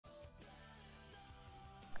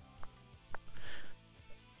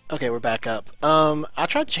Okay, we're back up. I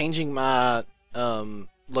tried changing my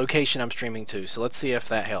location I'm streaming to, so let's see if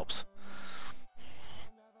that helps.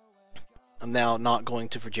 I'm now not going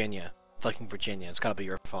to Virginia. Fucking Virginia. It's gotta be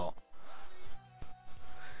your fault.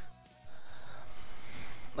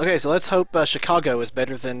 Okay, so let's hope Chicago is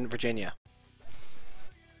better than Virginia.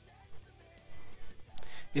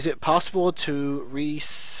 Is it possible to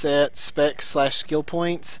reset specs/skill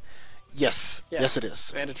points? Yes. Yes, it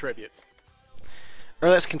is. And attributes.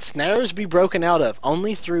 Erlex, can snares be broken out of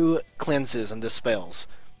only through cleanses and dispels?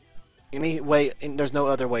 There's no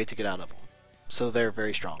other way to get out of them. So they're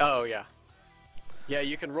very strong. Oh, yeah. Yeah,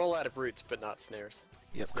 you can roll out of roots, but not snares.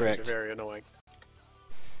 Yep, Snares correct. are very annoying.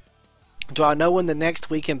 Do I know when the next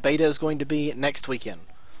weekend beta is going to be? Next weekend.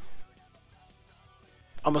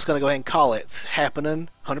 I'm just going to go ahead and call it. It's happening.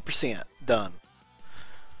 100%. Done.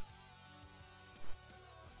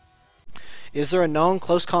 Is there a known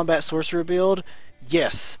close combat sorcerer build?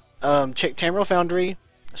 Yes. Check Tamriel Foundry,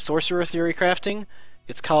 Sorcerer Theory Crafting.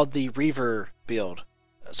 It's called the Reaver build.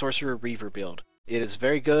 Sorcerer Reaver build. It is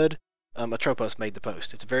very good. Atropos made the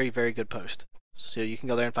post. It's a very, very good post. So you can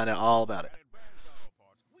go there and find out all about it.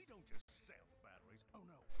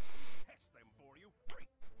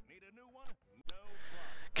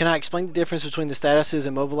 Can I explain the difference between the statuses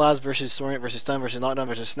Immobilize versus Disorient versus Stun versus Knockdown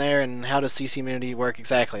versus Snare, and how does CC immunity work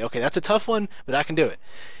exactly? Okay, that's a tough one, but I can do it.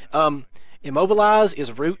 Immobilize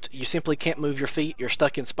is root. You simply can't move your feet. You're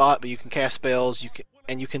stuck in spot, but you can cast spells. You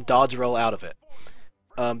can dodge roll out of it.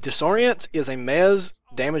 Disorient is a mez.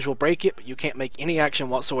 Damage will break it, but you can't make any action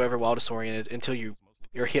whatsoever while disoriented until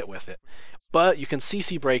you're hit with it. But you can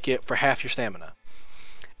CC break it for half your stamina,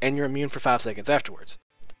 and you're immune for 5 seconds afterwards.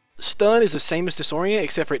 Stun is the same as Disorient,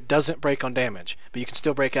 except for it doesn't break on damage, but you can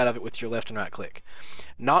still break out of it with your left and right click.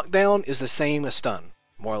 Knockdown is the same as Stun,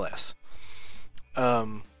 more or less.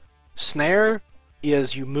 Snare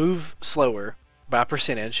is you move slower by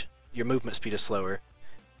percentage, your movement speed is slower,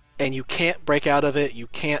 and you can't break out of it, you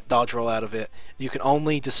can't dodge roll out of it, you can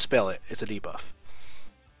only dispel it. It's a debuff.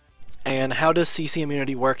 And how does CC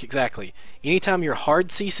immunity work exactly? Anytime you're hard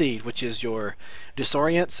CC'd, which is your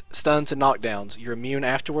disorients, stuns, and knockdowns, you're immune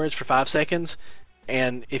afterwards for 5 seconds,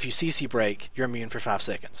 and if you CC break, you're immune for 5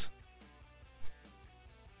 seconds.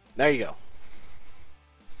 There you go.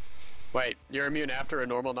 Wait, you're immune after a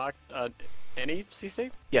normal knock, any CC?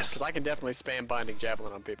 Yes. Because I can definitely spam Binding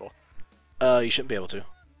Javelin on people. You shouldn't be able to.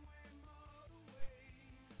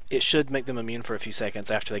 It should make them immune for a few seconds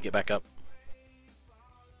after they get back up.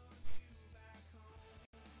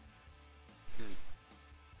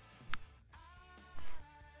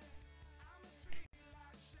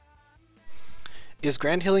 Is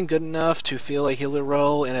Grand Healing good enough to fill a healer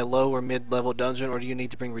role in a low or mid-level dungeon, or do you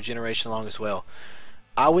need to bring Regeneration along as well?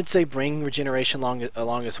 I would say bring Regeneration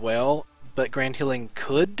along as well, but Grand Healing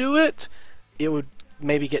could do it. It would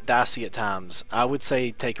maybe get dicey at times. I would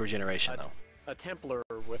say take Regeneration, though. A Templar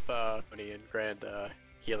with and Grand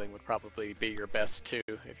Healing would probably be your best two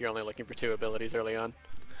if you're only looking for 2 abilities early on.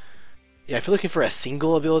 Yeah, if you're looking for a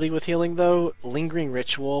single ability with healing, though, Lingering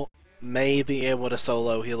Ritual may be able to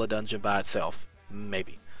solo heal a dungeon by itself.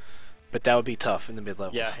 Maybe. But that would be tough in the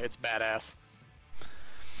mid-levels. Yeah, it's badass.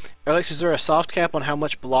 Alex, is there a soft cap on how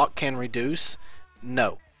much block can reduce?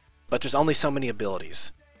 No. But there's only so many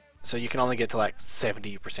abilities. So you can only get to like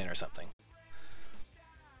 70% or something.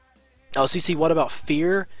 Oh, CC, what about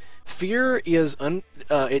Fear? Fear is,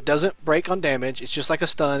 it doesn't break on damage. It's just like a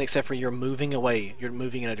stun, except for you're moving away. You're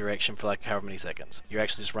moving in a direction for like however many seconds. You're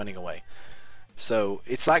actually just running away. So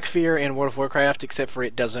it's like Fear in World of Warcraft, except for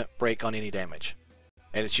it doesn't break on any damage.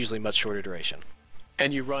 And it's usually much shorter duration.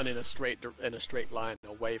 And you run in a straight line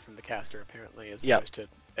away from the caster, apparently, as opposed to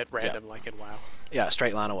at random like in WoW. Yeah,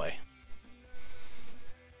 straight line away.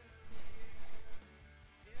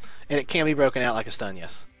 And it can be broken out like a stun,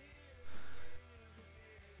 yes.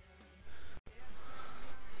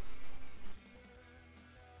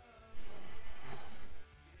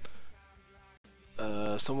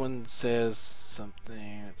 Someone says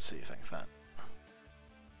something. Let's see if I can find.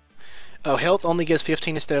 Oh, health only gives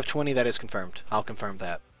 15 instead of 20. That is confirmed. I'll confirm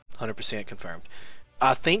that. 100% confirmed.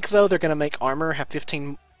 I think though they're gonna make armor have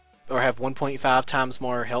 15 or have 1.5 times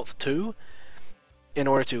more health too, in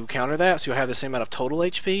order to counter that. So you'll have the same amount of total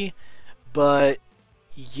HP. But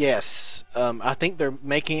yes, I think they're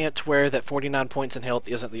making it to where that 49 points in health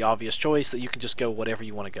isn't the obvious choice. That you can just go whatever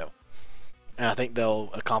you want to go. And I think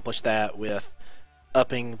they'll accomplish that with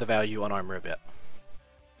upping the value on armor a bit.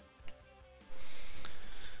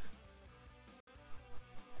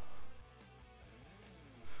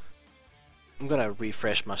 I'm gonna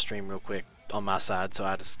refresh my stream real quick on my side so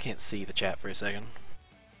I just can't see the chat for a second.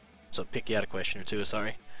 So pick you out a question or two,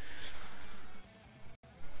 sorry.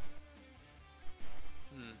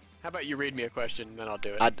 How about you read me a question and then I'll do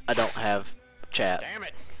it. I don't have chat. Damn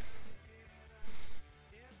it!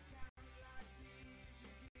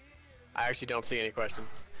 I actually don't see any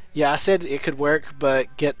questions. Yeah, I said it could work,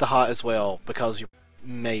 but get the hot as well because you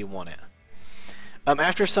may want it.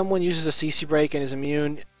 After someone uses a CC break and is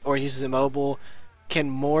immune or uses immobile,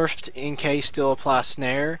 can morphed encase still apply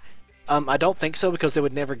snare? I don't think so because they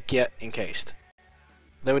would never get encased.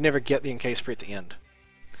 They would never get the encase for it to end.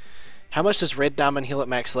 How much does Red Diamond heal at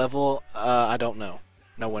max level? I don't know.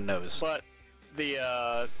 No one knows. But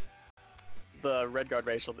the Redguard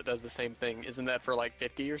racial that does the same thing, isn't that for like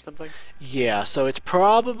 50 or something? Yeah, so it's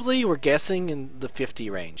probably, we're guessing, in the 50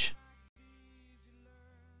 range.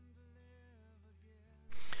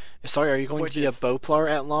 Sorry, are you going to be a Bowplar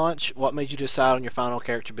at launch? What made you decide on your final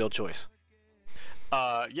character build choice?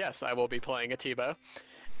 Yes, I will be playing a T-Bow.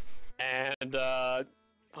 And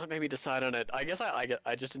what made me decide on it? I guess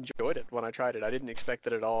I just enjoyed it when I tried it. I didn't expect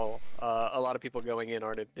it at all. A lot of people going in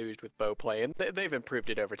aren't enthused with bow play, and they've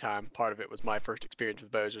improved it over time. Part of it was my first experience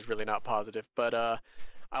with bows was really not positive, but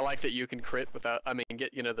I like that you can crit without,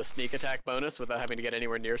 get the sneak attack bonus without having to get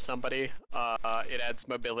anywhere near somebody. It adds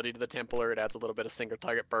mobility to the Templar. It adds a little bit of single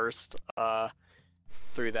target burst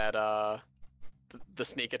through that the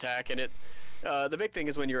sneak attack, and it. The big thing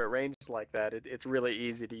is when you're at range like that, it's really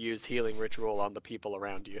easy to use Healing Ritual on the people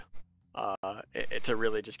around you, to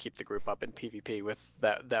really just keep the group up in PvP with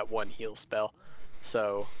that one heal spell.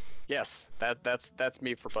 So, yes, that's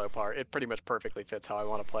me for Bowpar. It pretty much perfectly fits how I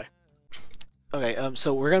want to play. Okay,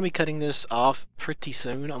 so we're gonna be cutting this off pretty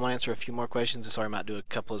soon. I'm gonna answer a few more questions, and sorry, I might do a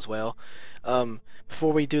couple as well.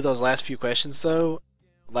 Before we do those last few questions, though,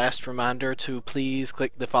 last reminder to please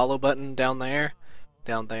click the follow button down there.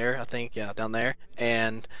 Down there, I think, yeah, down there,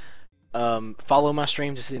 and follow my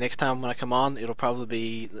stream to see the next time when I come on. It'll probably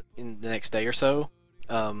be in the next day or so.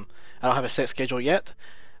 I don't have a set schedule yet,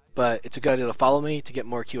 but it's a good idea to follow me to get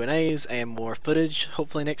more Q&As and more footage,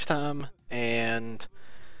 hopefully next time, and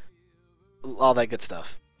all that good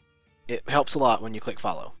stuff. It helps a lot when you click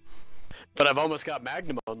follow. But I've almost got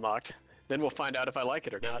Magnum unlocked. Then we'll find out if I like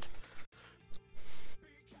it or not.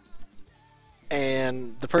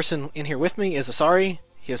 And the person in here with me is Asari.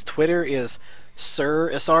 His Twitter is Sir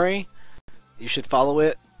Asari. You should follow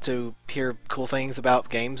it to hear cool things about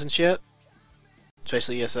games and shit,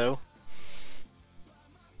 especially ESO.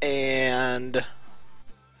 And I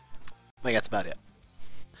think that's about it.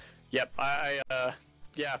 Yep, I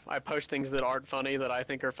post things that aren't funny that I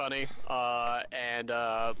think are funny, and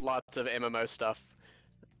lots of MMO stuff.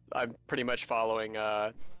 I'm pretty much following,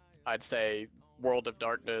 I'd say, World of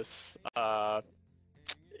Darkness, although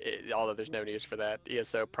there's no news for that.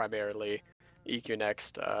 ESO primarily, EQ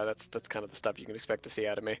Next. That's kind of the stuff you can expect to see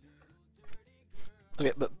out of me.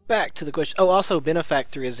 Okay, but back to the question. Oh, also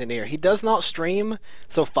Benefactor is in here. He does not stream,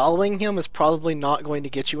 so following him is probably not going to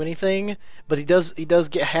get you anything. But he does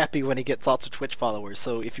get happy when he gets lots of Twitch followers.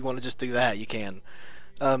 So if you want to just do that, you can.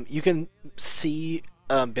 You can see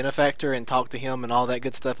Benefactor and talk to him and all that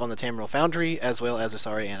good stuff on the Tamriel Foundry, as well as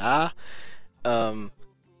Asari and I.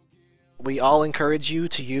 We all encourage you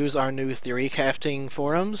to use our new theory crafting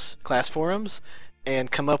forums, class forums,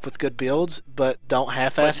 and come up with good builds, but don't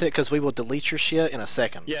half-ass it because we will delete your shit in a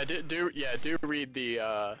second. Yeah, do read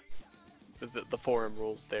the forum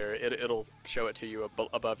rules there. It'll show it to you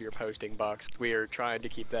above your posting box. We're trying to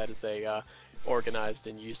keep that as a organized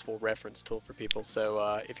and useful reference tool for people.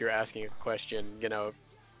 So if you're asking a question, do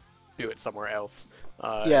it somewhere else.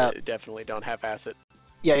 Yeah. Definitely don't half-ass it.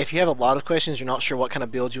 Yeah, if you have a lot of questions, you're not sure what kind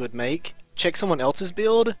of build you would make, check someone else's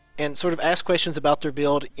build and sort of ask questions about their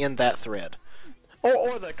build in that thread.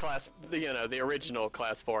 Or the class, the original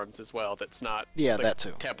class forums as well. That's not that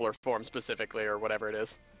too. Templar forum specifically or whatever it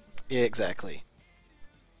is. Yeah, exactly.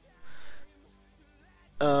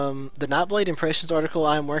 The Nightblade Impressions article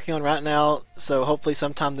I'm working on right now, so hopefully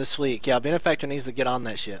sometime this week. Yeah, Benefactor needs to get on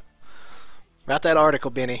that shit. Write that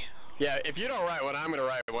article, Benny. Yeah, if you don't write one, I'm gonna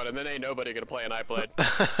write one, and then ain't nobody gonna play a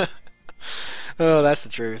Nightblade. Oh, that's the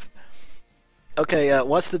truth. Okay,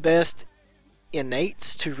 what's the best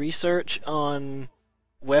innates to research on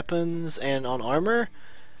weapons and on armor?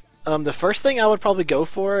 The first thing I would probably go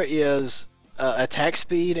for is attack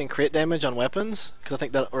speed and crit damage on weapons, because I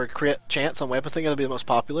think that, or crit chance on weapons, I think that'll be the most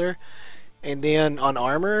popular. And then on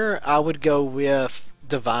armor, I would go with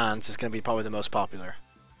Divines. Is going to be probably the most popular.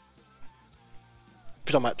 If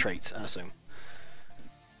you're talking about traits, I assume.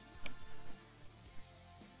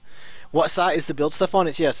 What site is the build stuff on?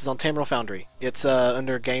 It's on Tamriel Foundry. It's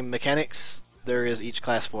under game mechanics. There is each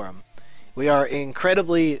class forum. We are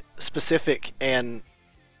incredibly specific and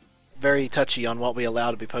very touchy on what we allow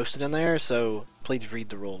to be posted in there, so please read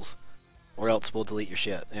the rules. or else we'll delete your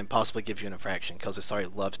shit and possibly give you an infraction because the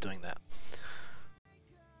site loves doing that.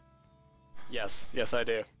 Yes, I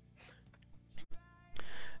do.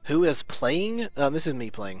 Who is playing? This is me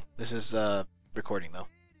playing. This is recording though.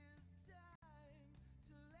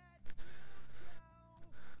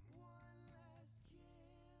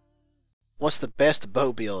 What's the best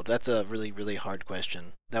bow build? That's a really, really hard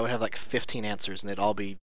question. That would have like 15 answers and they'd all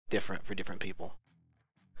be different for different people.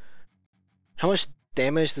 How much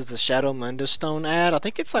damage does the Shadow Mundo Stone add? I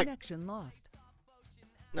think it's like... Connection lost.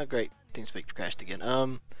 No, great. TeamSpeak crashed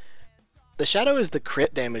again. The Shadow is the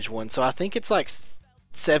crit damage one, so I think it's like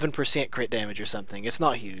 7% crit damage or something. It's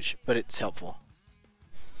not huge, but it's helpful.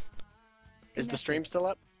 Is the stream still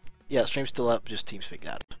up? Yeah, stream's still up, just TeamSpeak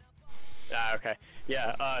out. Ah, okay.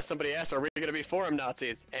 Yeah, somebody asked, are we going to be forum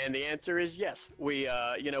Nazis? And the answer is yes. We,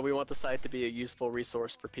 we want the site to be a useful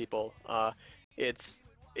resource for people.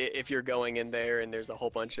 If you're going in there and there's a whole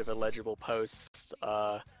bunch of illegible posts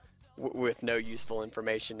with no useful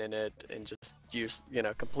information in it and just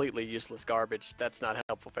completely useless garbage, that's not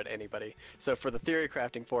helpful for anybody. So for the theory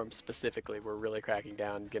crafting forum specifically, we're really cracking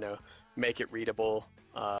down, make it readable,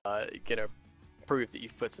 prove that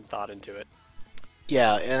you've put some thought into it.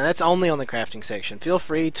 Yeah, and that's only on the crafting section. Feel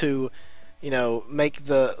free to, make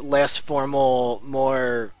the less formal,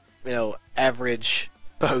 more, average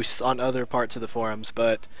posts on other parts of the forums,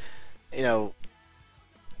 but,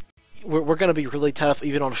 we're going to be really tough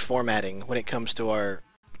even on formatting when it comes to our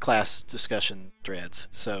class discussion threads,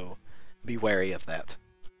 so be wary of that.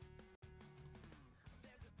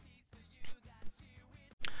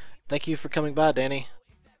 Thank you for coming by, Danny.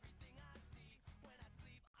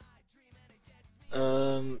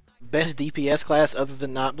 Best DPS class other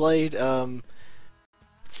than Nightblade,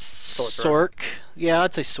 Sork. Yeah,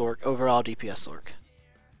 I'd say Sork. Overall DPS Sork.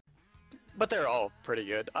 But they're all pretty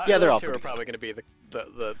good. Yeah, they're all two pretty are probably going to be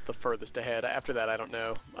the furthest ahead. After that, I don't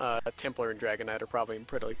know. Templar and Dragon Knight are probably in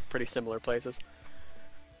pretty similar places.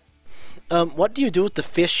 What do you do with the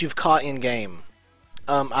fish you've caught in game?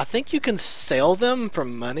 I think you can sell them for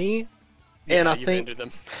money, and Yeah, I you've think ended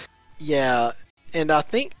them. yeah, and I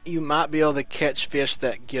think you might be able to catch fish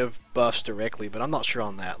that give buffs directly, but I'm not sure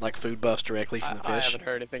on that, like food buffs directly from the I fish. haven't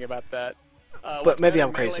heard anything about that. But maybe better,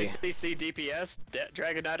 I'm crazy. melee, CC, DPS,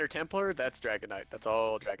 Dragon Knight or Templar? That's Dragon Knight. That's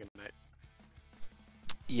all Dragon Knight.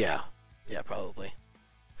 Yeah, probably.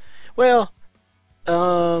 Well,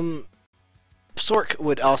 Sork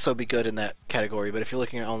would also be good in that category, but if you're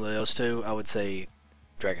looking at only those two, I would say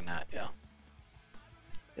Dragon Knight. Yeah.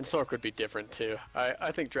 And Sork would be different too.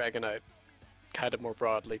 I think Dragon Knight kind of more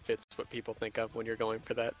broadly fits what people think of when you're going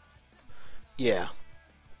for that. Yeah.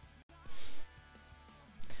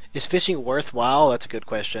 Is fishing worthwhile? That's a good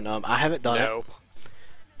question. I haven't done it.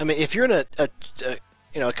 I mean, if you're a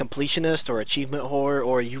completionist or achievement whore,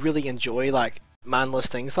 or you really enjoy like mindless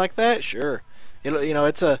things like that, sure.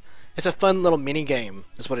 It's a fun little mini game.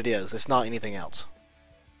 Is what it is. It's not anything else.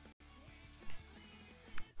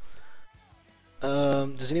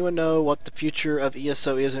 Does anyone know what the future of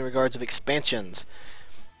ESO is in regards of expansions?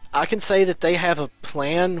 I can say that they have a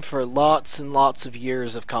plan for lots and lots of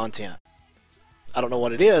years of content. I don't know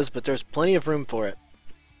what it is, but there's plenty of room for it.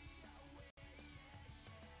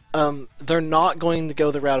 They're not going to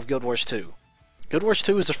go the route of Guild Wars 2. Guild Wars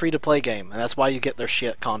 2 is a free-to-play game, and that's why you get their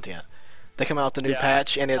shit content. They come out with a new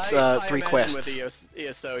patch, and it's 3 quests. With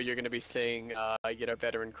ESO, you're going to be seeing,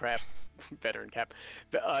 veteran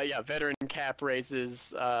cap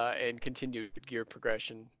raises and continued gear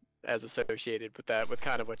progression as associated with that, with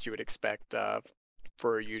kind of what you would expect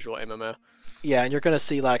for a usual MMO. Yeah, and you're going to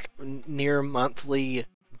see like near monthly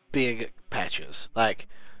big patches, like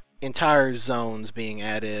entire zones being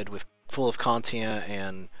added with full of content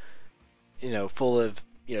and full of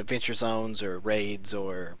adventure zones or raids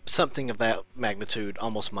or something of that magnitude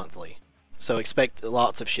almost monthly. So expect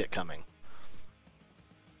lots of shit coming.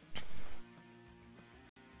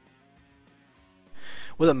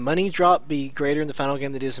 Will the money drop be greater in the final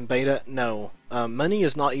game than it is in beta? No. Money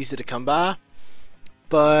is not easy to come by,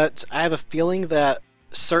 but I have a feeling that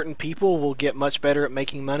certain people will get much better at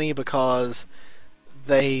making money because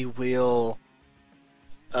they will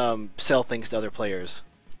sell things to other players.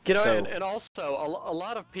 And also, a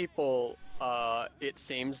lot of people, it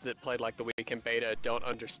seems, that played like the weekend beta don't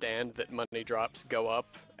understand that money drops go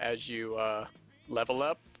up as you level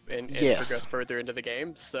up and progress further into the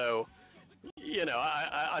game. So,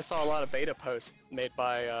 I saw a lot of beta posts made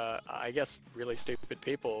by, I guess, really stupid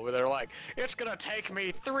people where they're like, it's gonna take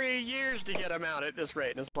me 3 years to get a mount at this rate.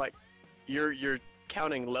 And it's like, you're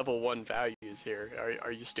counting level 1 values here.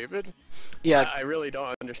 Are you stupid? Yeah. I really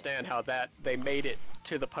don't understand how they made it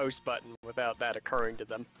to the post button without that occurring to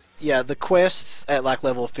them. Yeah, the quests at like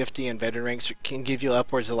level 50 and veteran ranks can give you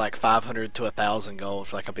upwards of like 500 to 1,000 gold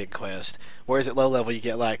for like a big quest. Whereas at low level you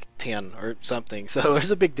get like 10 or something. So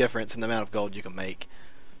there's a big difference in the amount of gold you can make.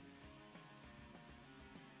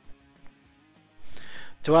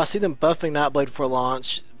 Do I see them buffing Nightblade before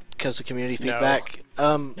launch because of community feedback?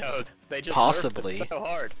 No, they just possibly. nerfed them so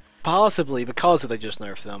hard. Possibly because they just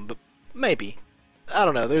nerfed them, but maybe. I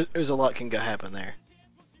don't know. There's a lot can go happen there.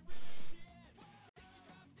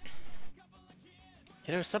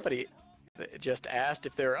 You know, somebody just asked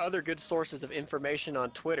if there are other good sources of information on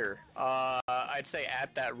Twitter. I'd say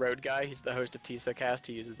at that road guy. He's the host of TSOcast.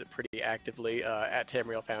 He uses it pretty actively. At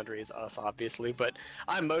Tamriel Foundry is us, obviously, but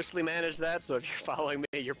I mostly manage that. So if you're following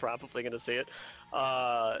me, you're probably going to see it.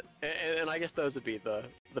 And I guess those would be the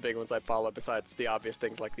big ones I'd follow, besides the obvious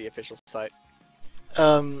things like the official site.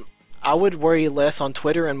 I would worry less on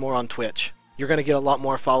Twitter and more on Twitch. You're going to get a lot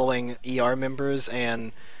more following ER members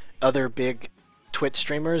and other big Twitch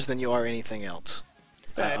streamers than you are anything else.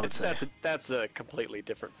 That's a completely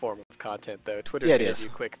different form of content, though. Twitter's Yeah, going to do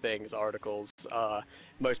quick things, articles.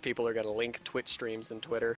 Most people are going to link Twitch streams in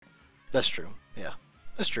Twitter. That's true. Yeah,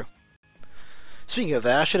 that's true. Speaking of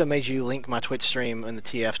that, I should have made you link my Twitch stream in the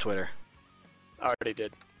TF Twitter. I already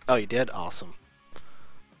did. Oh, you did? Awesome.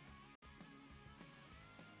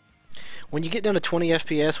 When you get down to 20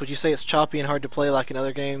 FPS, would you say it's choppy and hard to play like in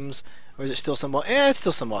other games, or is it still somewhat? It's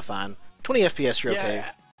still somewhat fine. 20 FPS, you're okay.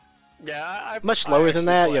 Yeah, much lower than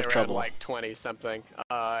that, you have trouble. Like 20 something,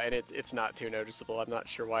 and it's not too noticeable. I'm not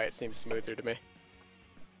sure why it seems smoother to me.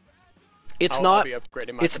 I'll be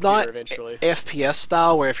upgrading my computer eventually. FPS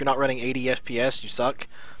style where if you're not running 80 FPS, you suck.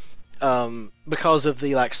 Because of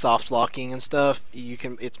the like soft locking and stuff,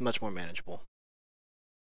 it's much more manageable.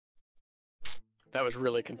 That was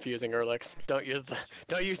really confusing, Erlex. Don't use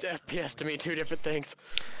FPS to mean two different things.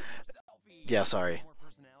 Yeah, sorry.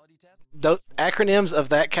 Those acronyms of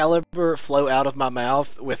that caliber flow out of my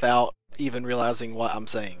mouth without even realizing what I'm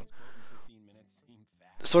saying.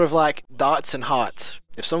 Sort of like dots and hots.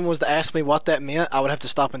 If someone was to ask me what that meant, I would have to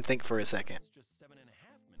stop and think for a second.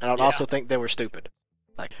 And I'd also think they were stupid.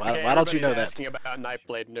 Like, why don't you know that? Asking about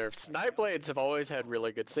Nightblade nerfs. Nightblades have always had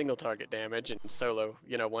really good single target damage and solo,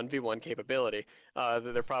 1v1 capability.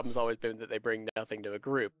 Their problem's always been that they bring nothing to a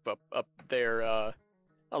group.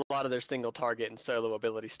 A lot of their single target and solo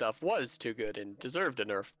ability stuff was too good and deserved a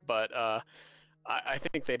nerf, but I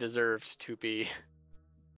think they deserved to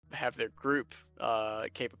have their group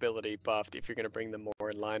capability buffed if you're going to bring them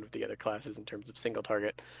more in line with the other classes in terms of single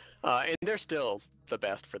target. And they're still the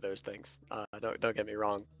best for those things. Don't get me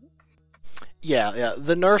wrong. Yeah.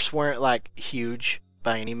 The nerfs weren't like huge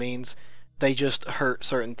by any means. They just hurt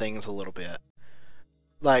certain things a little bit.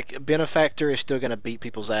 Like Benefactor is still going to beat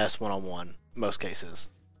people's ass one-on-one most cases.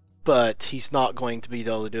 But he's not going to be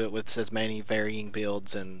able to do it with as many varying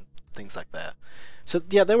builds and things like that. So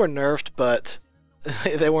yeah, they were nerfed, but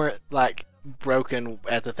they weren't like broken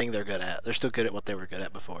at the thing they're good at. They're still good at what they were good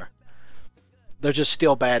at before. They're just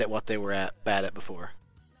still bad at what they were bad at before.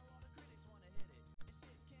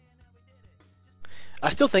 I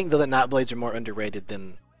still think though that Nightblades are more underrated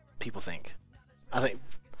than people think. I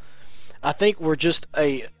think we're just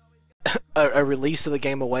a release of the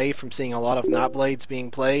game away from seeing a lot of Nightblades being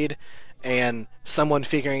played and someone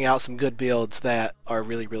figuring out some good builds that are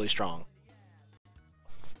really, really strong.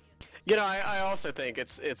 I also think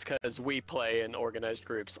it's because we play in organized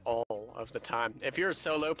groups all of the time. If you're a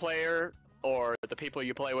solo player or the people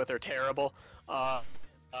you play with are terrible,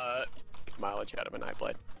 mileage out of a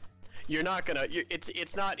Nightblade. You're not gonna.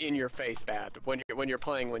 It's not in your face bad when you're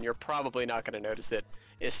playing. When you're probably not gonna notice it,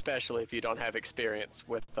 especially if you don't have experience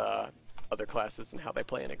with other classes and how they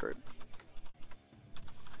play in a group.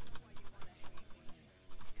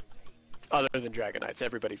 Other than Dragon Knights,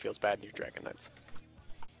 everybody feels bad in your Dragon Knights.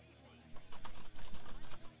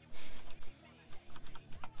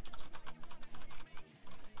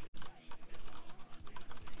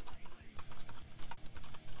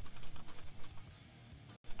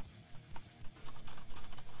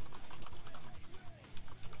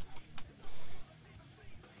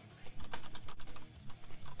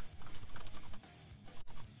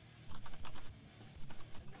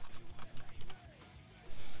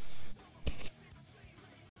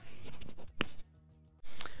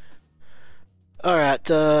 Alright,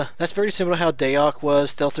 that's very similar to how Daok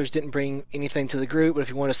was. Stealthers didn't bring anything to the group, but if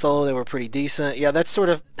you want to solo, they were pretty decent. Yeah, that's sort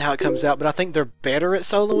of how it comes out, but I think they're better at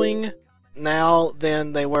soloing now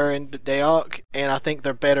than they were in Daok, and I think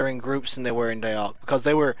they're better in groups than they were in Daok, because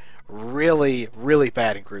they were really, really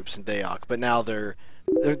bad in groups in Daok, but now they're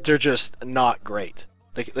just not great.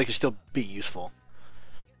 They can still be useful.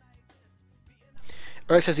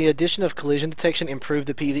 Rex says the addition of collision detection improved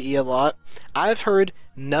the PvE a lot. I've heard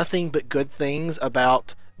nothing but good things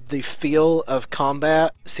about the feel of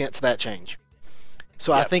combat since that change.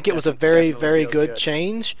 So I Yep, think it was a very, definitely very feels good good.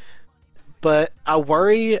 change, but I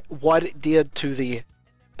worry what it did to the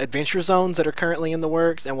adventure zones that are currently in the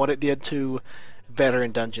works and what it did to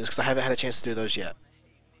veteran dungeons, because I haven't had a chance to do those yet.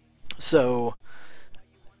 So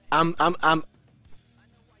I'm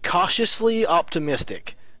cautiously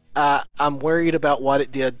optimistic. I'm worried about what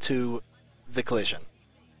it did to the collision,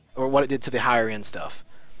 or what it did to the higher end stuff.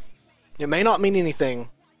 It may not mean anything,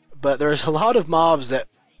 but there's a lot of mobs that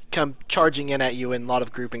come charging in at you in a lot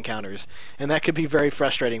of group encounters, and that could be very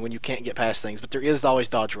frustrating when you can't get past things, but there is always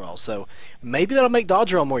dodge roll, so maybe that'll make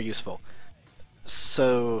dodge roll more useful.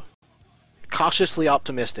 So, cautiously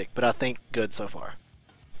optimistic, but I think good so far.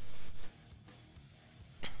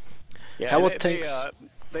 Yeah, How and it takes...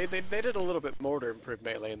 they did a little bit more to improve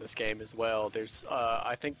melee in this game as well. There's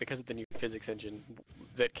I think because of the new physics engine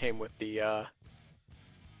that came with the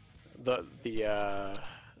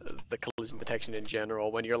collision detection in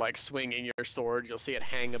general. When you're like swinging your sword, you'll see it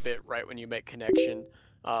hang a bit right when you make connection,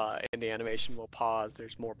 and the animation will pause.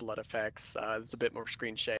 There's more blood effects. There's a bit more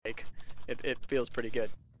screen shake. It feels pretty good.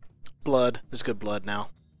 Blood. There's good blood now.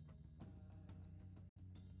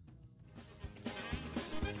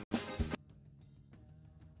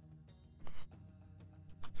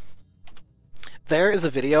 There is a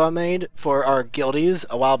video I made for our guildies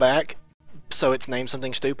a while back, so it's named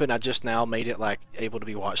something stupid. I just now made it like able to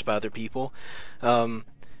be watched by other people.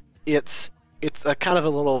 It's a kind of a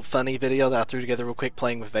little funny video that I threw together real quick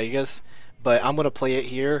playing with Vegas, but I'm gonna play it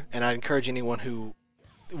here, and I encourage anyone who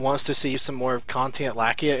wants to see some more content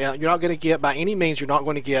like it. You're not gonna get, by any means, you're not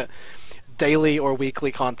going to get daily or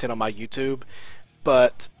weekly content on my YouTube,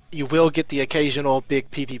 but you will get the occasional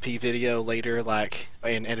big PvP video later, like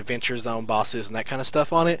and Adventure Zone bosses and that kind of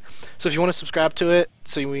stuff on it. So if you want to subscribe to it,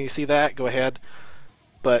 so when you see that, go ahead.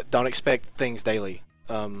 But don't expect things daily.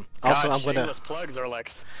 Also, God, I'm gonna. shameless plugs,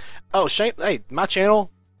 Orlex. Oh, hey, my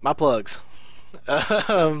channel, my plugs.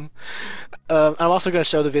 I'm also gonna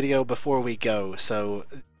show the video before we go. So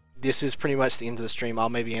this is pretty much the end of the stream. I'll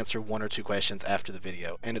maybe answer 1 or 2 questions after the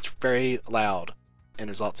video, and it's very loud, and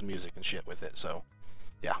there's lots of music and shit with it. So.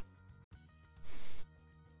 Yeah.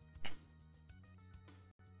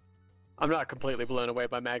 I'm not completely blown away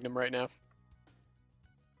by Magnum right now.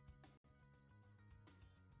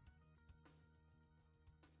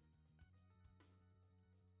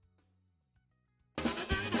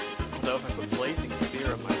 Although if I put Blazing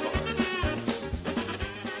Spear on my bar.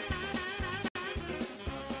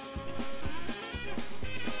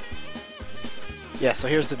 Yeah, so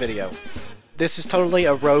here's the video. This is totally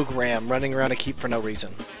a rogue ram running around a keep for no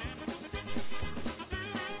reason.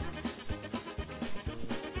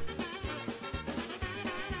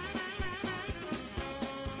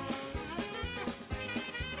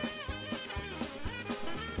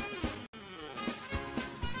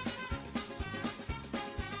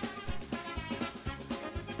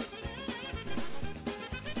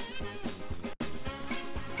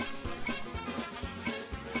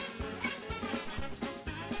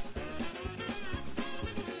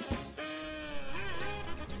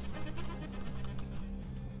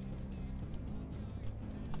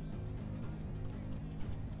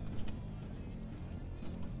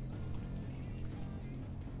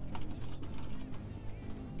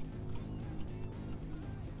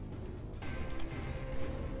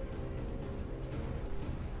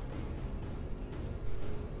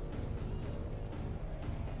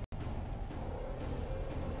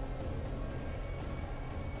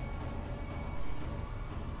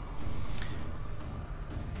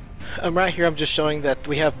 Right here I'm just showing that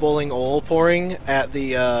we have boiling oil pouring at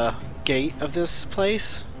the gate of this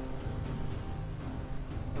place.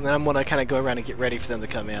 And then I'm going to kind of go around and get ready for them to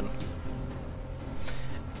come in.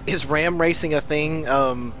 Is ram racing a thing?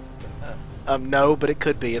 No, but it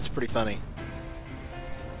could be. It's pretty funny.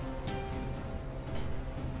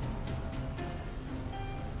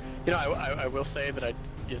 You know, I will say that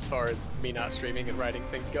as far as me not streaming and writing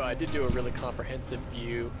things go, I did do a really comprehensive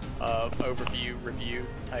overview review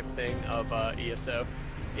type thing of ESO.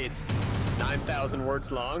 It's 9,000 words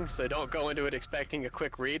long, so don't go into it expecting a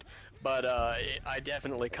quick read, but I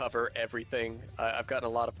definitely cover everything. I've gotten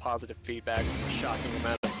a lot of positive feedback from a shocking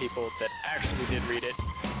amount of people that actually did read it,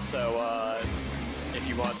 so if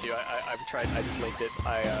you want to, I just linked it.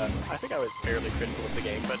 I think I was fairly critical of the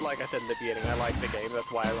game, but like I said in the beginning, I like the game.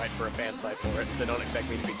 That's why I write for a fan site for it, so don't expect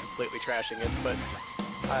me to be completely trashing it, but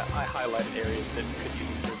I highlighted areas that could use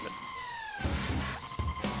improvement.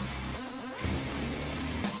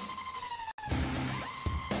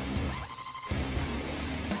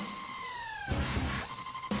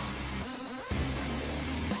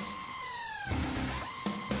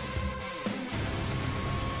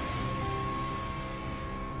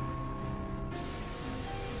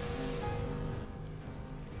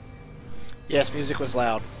 Yes, music was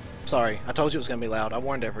loud. Sorry, I told you it was gonna be loud. I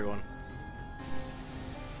warned everyone.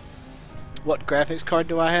 What graphics card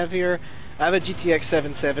do I have here? I have a GTX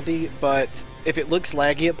 770, but if it looks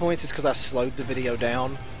laggy at points, it's because I slowed the video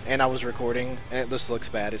down and I was recording, and it just looks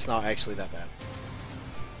bad. It's not actually that bad.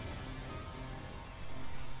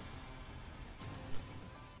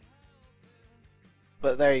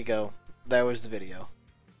 But there you go. There was the video.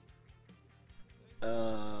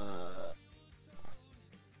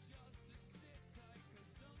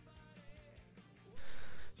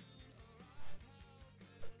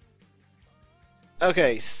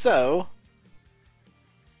 Okay, so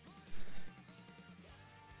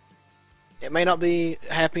it may not be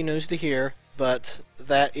happy news to hear, but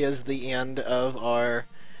that is the end of our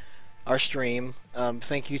stream.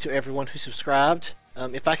 Thank you to everyone who subscribed.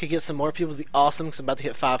 If I could get some more people, it'd be awesome because I'm about to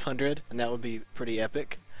hit 500, and that would be pretty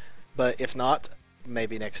epic. But if not,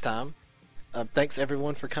 maybe next time. Thanks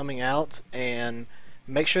everyone for coming out, and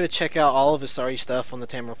make sure to check out all of Asari stuff on the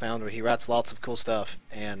Tamriel Foundry. He writes lots of cool stuff,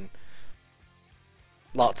 and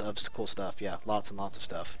lots of cool stuff. Yeah, lots and lots of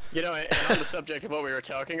stuff. You know, and on the subject of what we were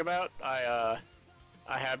talking about, I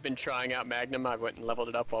have been trying out Magnum. I went and leveled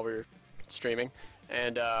it up while we were streaming,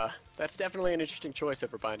 and that's definitely an interesting choice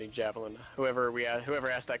over Binding Javelin. Whoever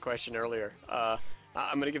asked that question earlier,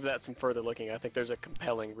 I'm gonna give that some further looking. I think there's a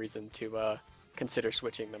compelling reason to consider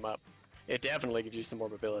switching them up. It definitely gives you some more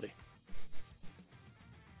mobility.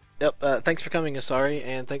 Yep, thanks for coming, Asari,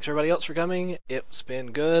 and thanks everybody else for coming. It's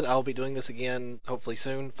been good. I'll be doing this again hopefully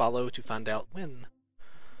soon. Follow to find out when.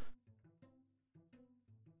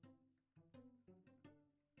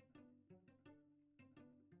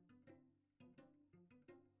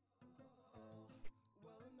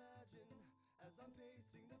 Well, imagine as I'm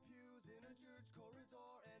pacing the pews in a church corridor.